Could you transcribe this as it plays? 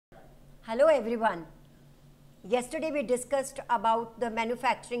Hello everyone. Yesterday we discussed about the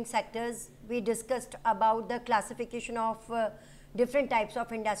manufacturing sectors. We discussed about the classification of different types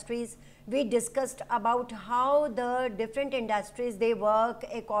of industries. We discussed about how the different industries they work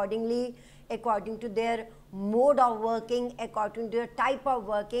accordingly, according to their mode of working, according to their type of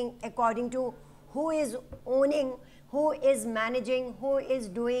working, according to who is owning, who is managing, who is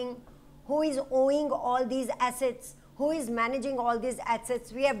doing, who is owing all these assets, who is managing all these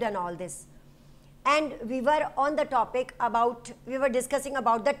assets. We have done all this. And we were on the topic about, we were discussing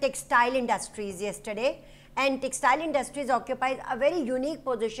about the textile industries yesterday, and textile industries occupies a very unique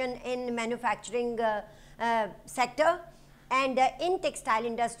position in manufacturing sector. And in textile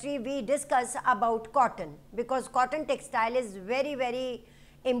industry we discuss about cotton, because cotton textile is very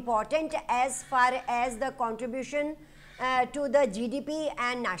important as far as the contribution to the GDP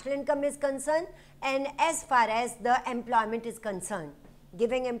and national income is concerned, and as far as the employment is concerned,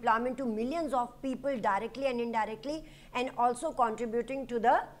 giving employment to millions of people directly and indirectly, and also contributing to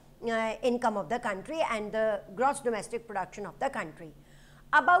the income of the country and the gross domestic production of the country.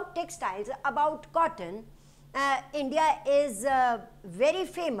 About textiles, about cotton, India is very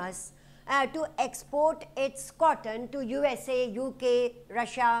famous to export its cotton to USA, UK,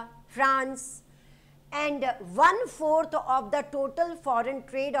 Russia, France, and 1/4 of the total foreign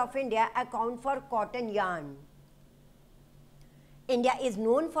trade of India account for cotton yarn. India is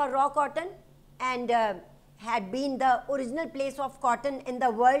known for raw cotton and had been the original place of cotton in the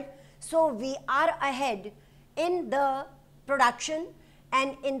world. So we are ahead in the production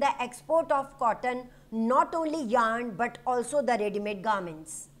and in the export of cotton, not only yarn but also the ready-made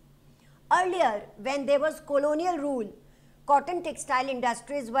garments. Earlier, when there was colonial rule, cotton textile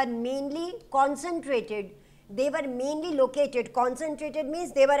industries were mainly concentrated. They were mainly located. Concentrated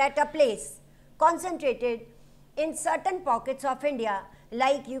means they were at a place, concentrated in certain pockets of India,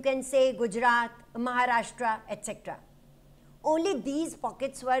 like you can say Gujarat, Maharashtra, etc. Only these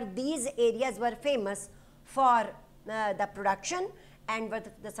pockets were, these areas were famous for the production and for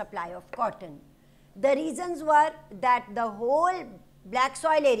the supply of cotton. The reasons were that the whole black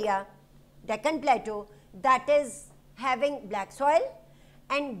soil area, Deccan Plateau, that is having black soil,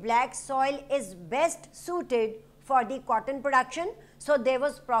 and black soil is best suited for the cotton production. So there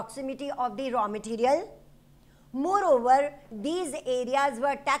was proximity of the raw material. Moreover, these areas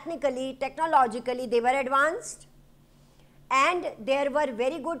were technologically they were advanced, and there were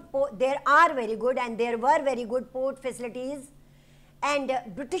very good, there were very good port facilities. And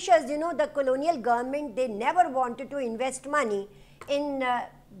Britishers, you know, the colonial government, they never wanted to invest money in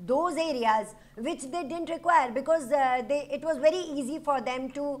those areas which they didn't require, because it was very easy for them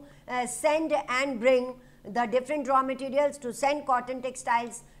to send and bring the different raw materials, to send cotton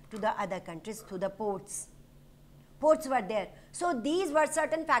textiles to the other countries through the ports. Ports were there. So these were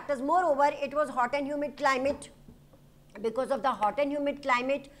certain factors. Moreover, it was hot and humid climate. Because of the hot and humid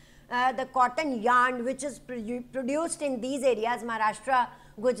climate, the cotton yarn which is produced in these areas, Maharashtra,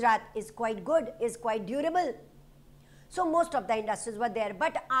 Gujarat, is quite good, is quite durable. So most of the industries were there.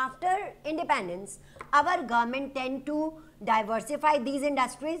 But after independence, our government tend to diversify these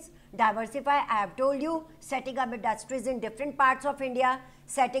industries. Diversify, I have told you, setting up industries in different parts of India,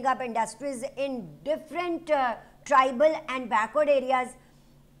 setting up industries in different tribal and backward areas,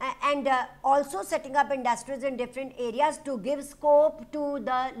 and also setting up industries in different areas to give scope to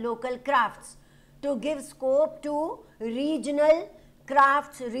the local crafts, to give scope to regional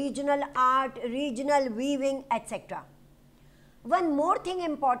crafts, regional art, regional weaving, etc. One more thing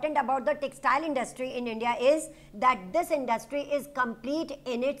important about the textile industry in India is that this industry is complete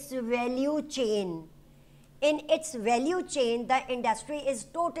in its value chain. In its value chain, the industry is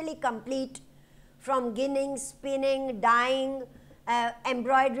totally complete, from ginning, spinning, dyeing,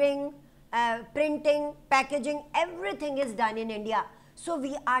 embroidering, printing, packaging, everything is done in India. So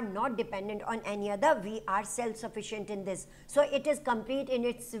we are not dependent on any other, we are self-sufficient in this. So it is complete in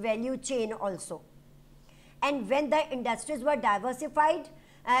its value chain also. And when the industries were diversified,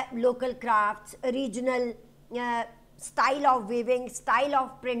 local crafts, regional style of weaving, style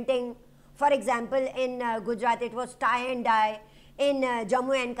of printing, for example, in Gujarat it was tie and dye, in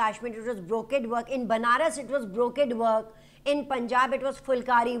Jammu and Kashmir it was brocade work, in Banaras it was brocade work, in Punjab it was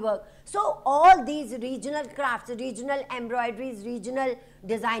fulkari work. So all these regional crafts, regional embroideries, regional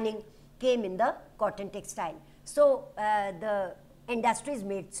designing came in the cotton textile. So the industries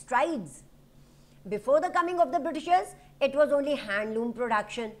made strides. Before the coming of the Britishers, it was only handloom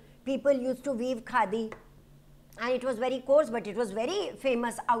production. People used to weave khadi, and it was very coarse, but it was very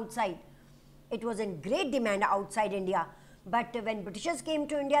famous outside. It was in great demand outside India. But when Britishers came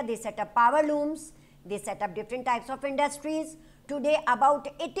to India, they set up power looms, they set up different types of industries today about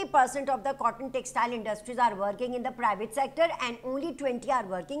 80% of the cotton textile industries are working in the private sector and only 20 are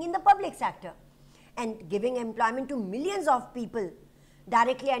working in the public sector, and giving employment to millions of people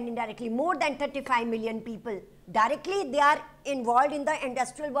directly and indirectly. More than 35 million people directly they are involved in the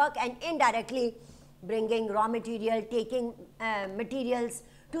industrial work, and indirectly bringing raw material, taking materials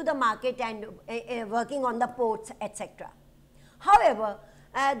to the market and working on the ports, etc. However,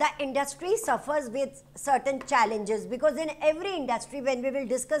 the industry suffers with certain challenges, because in every industry, when we will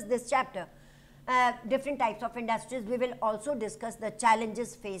discuss this chapter, different types of industries, we will also discuss the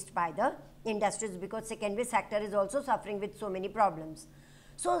challenges faced by the industries, because secondary sector is also suffering with so many problems.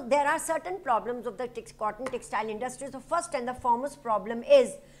 So there are certain problems of the cotton textile industry. So first and the foremost problem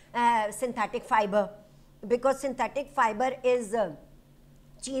is synthetic fiber, because synthetic fiber is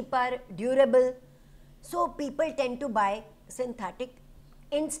cheaper, durable, so people tend to buy synthetic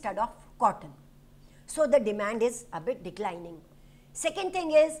instead of cotton. So the demand is a bit declining. Second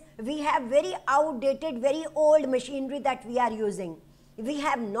thing is, we have very outdated, very old machinery that we are using. We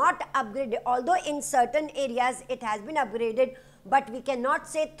have not upgraded, although in certain areas it has been upgraded, but we cannot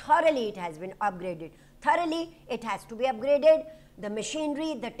say thoroughly it has been upgraded. Thoroughly it has to be upgraded. The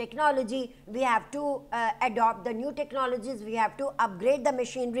machinery, the technology, we have to adopt the new technologies, we have to upgrade the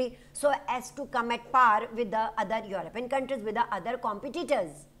machinery so as to come at par with the other European countries, with the other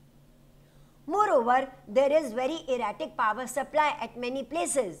competitors. Moreover, there is very erratic power supply at many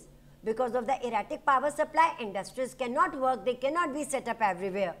places. Because of the erratic power supply, industries cannot work, they cannot be set up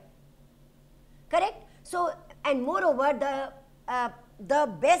everywhere. Correct? So, and moreover, the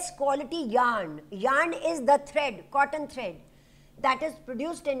best quality yarn is the thread, cotton thread, that is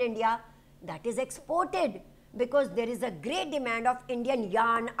produced in India, that is exported, because there is a great demand of Indian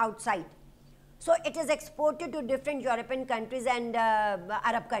yarn outside. So it is exported to different European countries and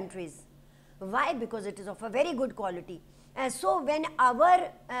Arab countries. Why? Because it is of a very good quality. So when our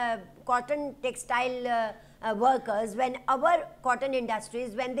cotton textile workers, when our cotton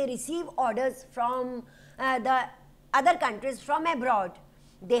industries, when they receive orders from the other countries, from abroad,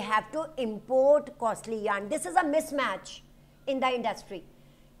 they have to import costly yarn. This is a mismatch in the industry.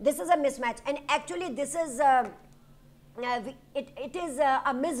 This is a mismatch, and actually this is it is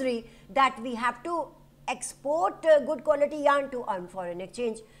a misery that we have to export good quality yarn to earn foreign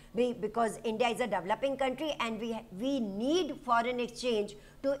exchange, because India is a developing country and we need foreign exchange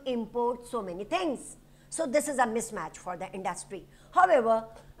to import so many things. So this is a mismatch for the industry. However,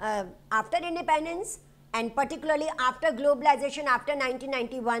 after independence and particularly after globalization, after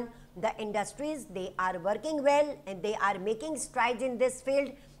 1991, the industries, they are working well and they are making strides in this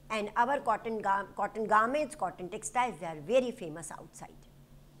field, and our cotton garments, cotton textiles, they are very famous outside.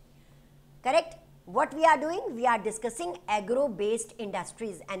 Correct? What we are doing? We are discussing agro-based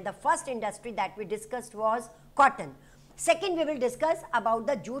industries, and the first industry that we discussed was cotton. Second, we will discuss about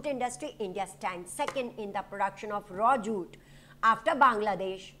the jute industry. India stands second in the production of raw jute after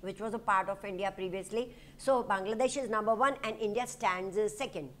Bangladesh, which was a part of India previously. So Bangladesh is number one and India stands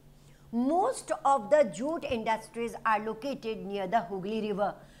second. Most of the jute industries are located near the Hooghly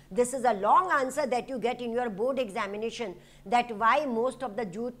River. This is a long answer that you get in your board examination, that why most of the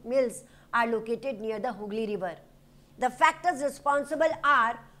jute mills are located near the Hooghly River. The factors responsible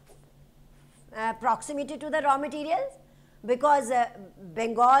are proximity to the raw materials, because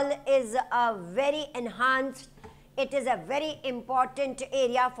Bengal is a very enhanced, it is a very important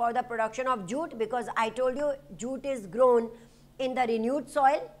area for the production of jute, because I told you jute is grown in the renewed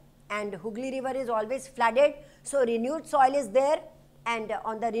soil and Hooghly River is always flooded. So renewed soil is there, and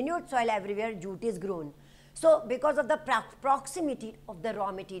on the renewed soil everywhere jute is grown. So because of the proximity of the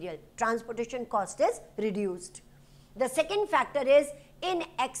raw material, transportation cost is reduced. The second factor is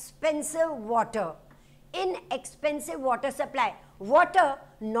inexpensive water. Inexpensive water supply. Water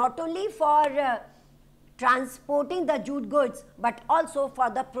not only for transporting the jute goods, but also for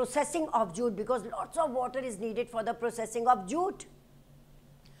the processing of jute, because lots of water is needed for the processing of jute.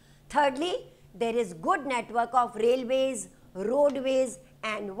 Thirdly, there is good network of railways, roadways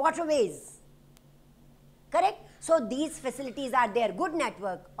and waterways. Correct? So these facilities are there, good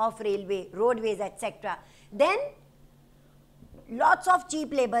network of railway, roadways, etc. Then lots of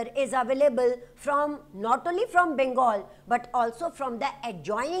cheap labor is available from not only from Bengal but also from the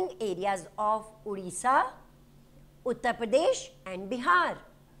adjoining areas of Odisha, Uttar Pradesh and Bihar.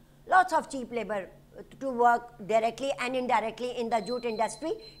 Lots of cheap labor to work directly and indirectly in the jute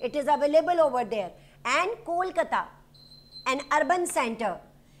industry. It is available over there. And Kolkata, an urban center,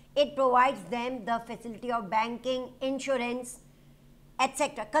 it provides them the facility of banking, insurance,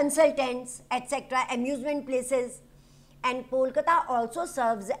 etc., consultants, etc., amusement places. And Kolkata also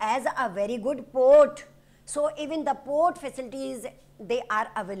serves as a very good port. So even the port facilities, they are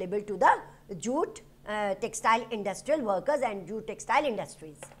available to the jute textile industrial workers and jute textile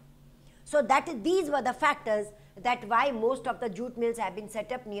industries. So these were the factors that why most of the jute mills have been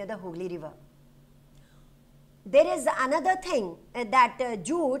set up near the Hooghly River. There is another thing that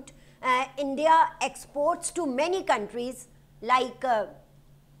jute, India exports to many countries like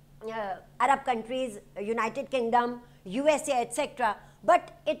Arab countries, United Kingdom, USA, etc.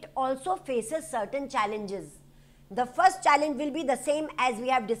 But it also faces certain challenges. The first challenge will be the same as we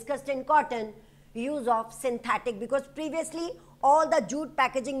have discussed in cotton, use of synthetic, because previously all the jute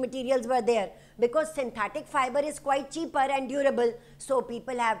packaging materials were there. Because synthetic fiber is quite cheaper and durable, so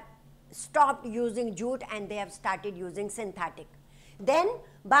people have stopped using jute and they have started using synthetic. Then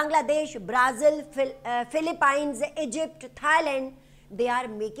Bangladesh, Brazil, Philippines, Egypt, Thailand, they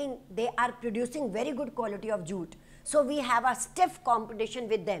are producing very good quality of jute. So we have a stiff competition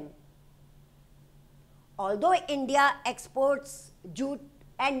with them. Although India exports jute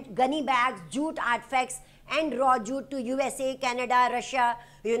and gunny bags, jute artifacts and raw jute to USA, Canada, Russia,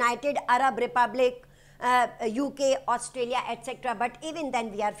 United Arab Republic, UK, Australia, etc. But even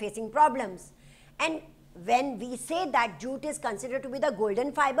then we are facing problems. And when we say that jute is considered to be the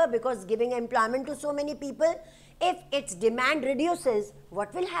golden fiber because giving employment to so many people, if its demand reduces,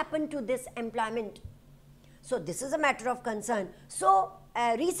 what will happen to this employment? So this is a matter of concern. So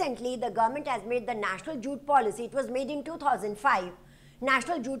recently the government has made the National Jute Policy. It was made in 2005,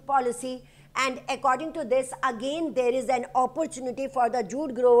 National Jute Policy, and according to this, again there is an opportunity for the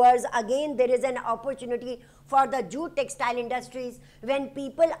jute growers, again there is an opportunity for the jute textile industries. When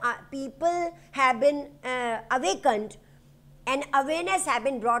people have been awakened and awareness have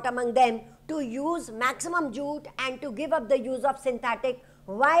been brought among them to use maximum jute and to give up the use of synthetic.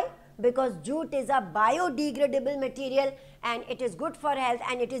 Why? Because jute is a biodegradable material and it is good for health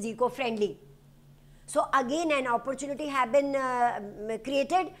and it is eco-friendly. So again an opportunity have been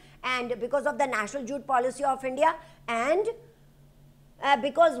created, and because of the National Jute Policy of India, and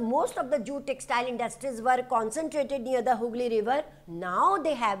because most of the jute textile industries were concentrated near the Hooghly River, now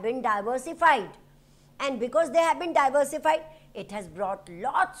they have been diversified. And because they have been diversified, it has brought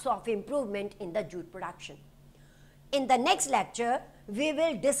lots of improvement in the jute production. In the next lecture, we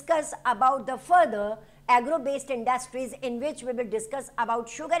will discuss about the further agro-based industries, in which we will discuss about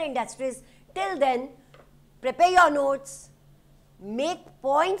sugar industries. Till then, prepare your notes, make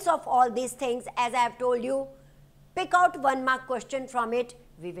points of all these things as I have told you, pick out 1 mark question from it.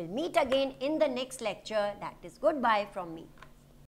 We will meet again in the next lecture. That is goodbye from me.